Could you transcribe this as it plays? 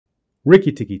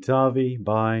Rikki Tikki Tavi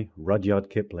by Rudyard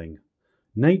Kipling.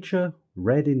 Nature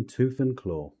red in tooth and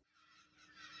claw.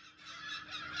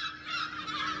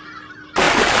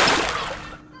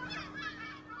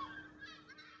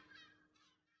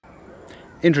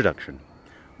 Introduction.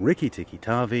 Rikki Tikki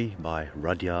Tavi by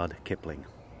Rudyard Kipling.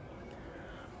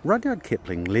 Rudyard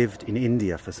Kipling lived in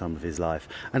India for some of his life,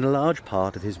 and a large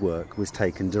part of his work was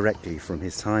taken directly from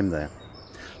his time there.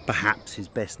 Perhaps his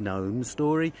best known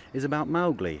story is about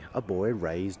Mowgli, a boy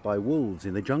raised by wolves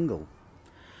in the jungle.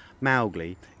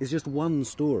 Mowgli is just one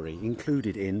story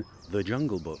included in The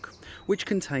Jungle Book, which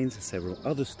contains several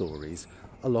other stories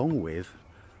along with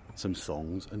some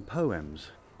songs and poems.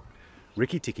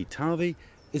 Rikki Tikki Tavi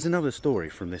is another story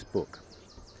from this book.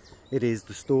 It is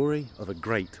the story of a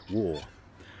great war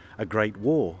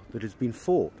that has been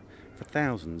fought for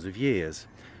thousands of years,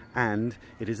 and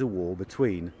it is a war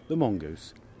between the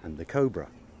mongoose and the cobra.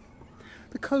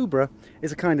 The cobra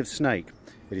is a kind of snake.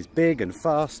 It is big and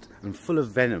fast and full of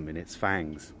venom in its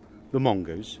fangs. The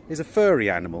mongoose is a furry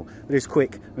animal that is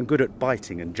quick and good at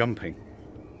biting and jumping.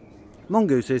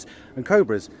 Mongooses and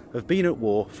cobras have been at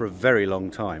war for a very long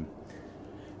time.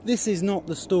 This is not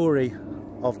the story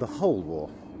of the whole war.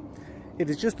 It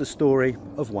is just the story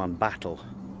of one battle.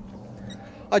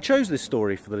 I chose this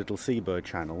story for the Little Seabird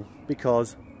channel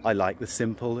because I like the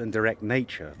simple and direct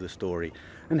nature of the story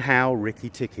and how Rikki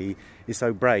Tikki is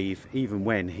so brave even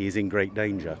when he is in great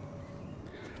danger.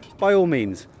 By all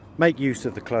means, make use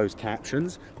of the closed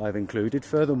captions I've included.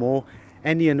 Furthermore,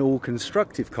 any and all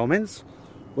constructive comments,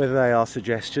 whether they are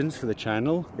suggestions for the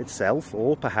channel itself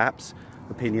or perhaps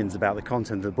opinions about the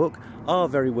content of the book, are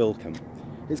very welcome.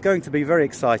 It's going to be very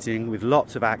exciting with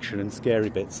lots of action and scary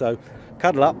bits, so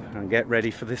cuddle up and get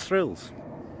ready for the thrills.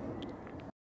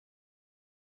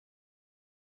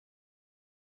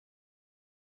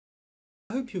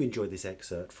 I hope you enjoyed this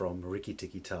excerpt from Rikki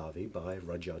Tikki Tavi by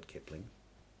Rudyard Kipling.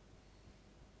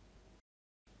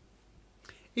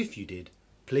 If you did,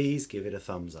 please give it a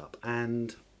thumbs up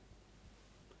and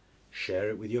share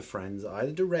it with your friends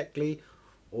either directly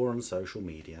or on social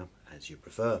media as you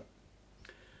prefer.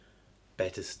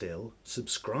 Better still,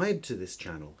 subscribe to this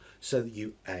channel so that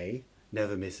you A,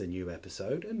 never miss a new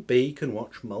episode, and B, can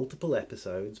watch multiple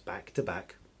episodes back to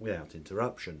back without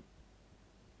interruption.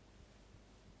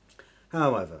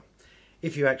 However,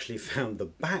 if you actually found the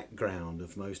background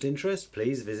of most interest,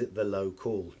 please visit the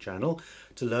Local channel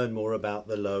to learn more about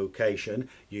the location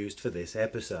used for this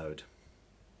episode.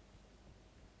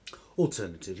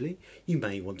 Alternatively, you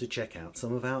may want to check out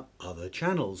some of our other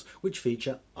channels which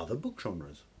feature other book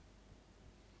genres.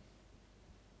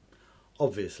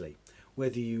 Obviously,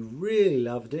 whether you really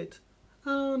loved it,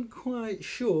 aren't quite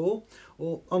sure,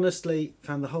 or honestly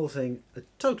found the whole thing a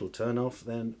total turn-off,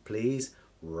 then please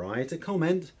write a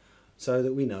comment so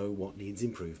that we know what needs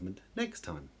improvement next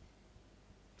time.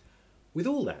 With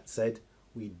all that said,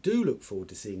 we do look forward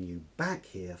to seeing you back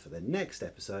here for the next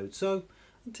episode, so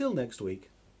until next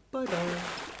week, bye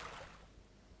bye.